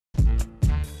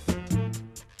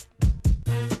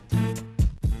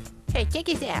Hey, check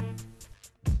this out.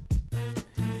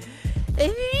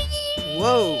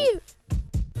 Whoa!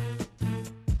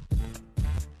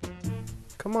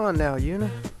 Come on now, Una.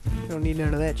 You don't need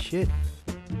none of that shit.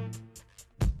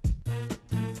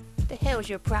 What the hell's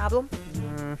your problem?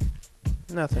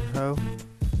 Nothing, ho.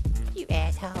 You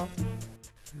asshole.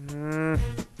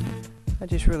 I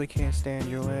just really can't stand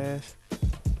your ass.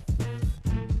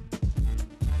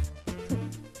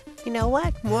 You know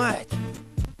what? What?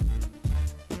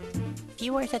 If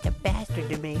you weren't such a bastard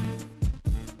to me,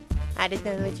 I'd just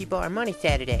gonna let you borrow money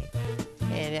Saturday.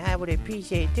 And I would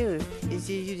appreciate it too if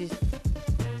you just,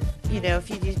 if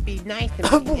you just be nice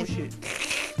to me. Bullshit.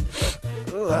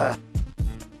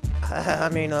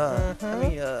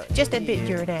 Just admit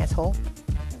you're an asshole.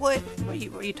 What? What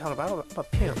are you talking about? I'm a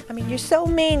pimp. I mean, you're so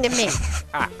mean to me.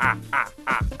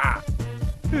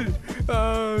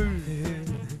 Oh,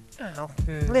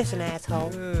 listen,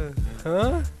 asshole.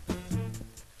 Huh?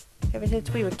 Ever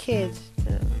since we were kids,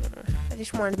 I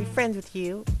just wanted to be friends with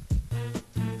you.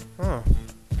 Huh.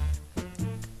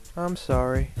 I'm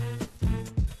sorry.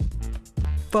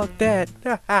 Fuck that.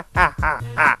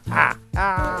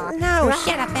 No,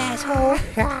 shut up, asshole.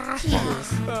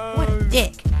 Jeez, what a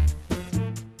dick.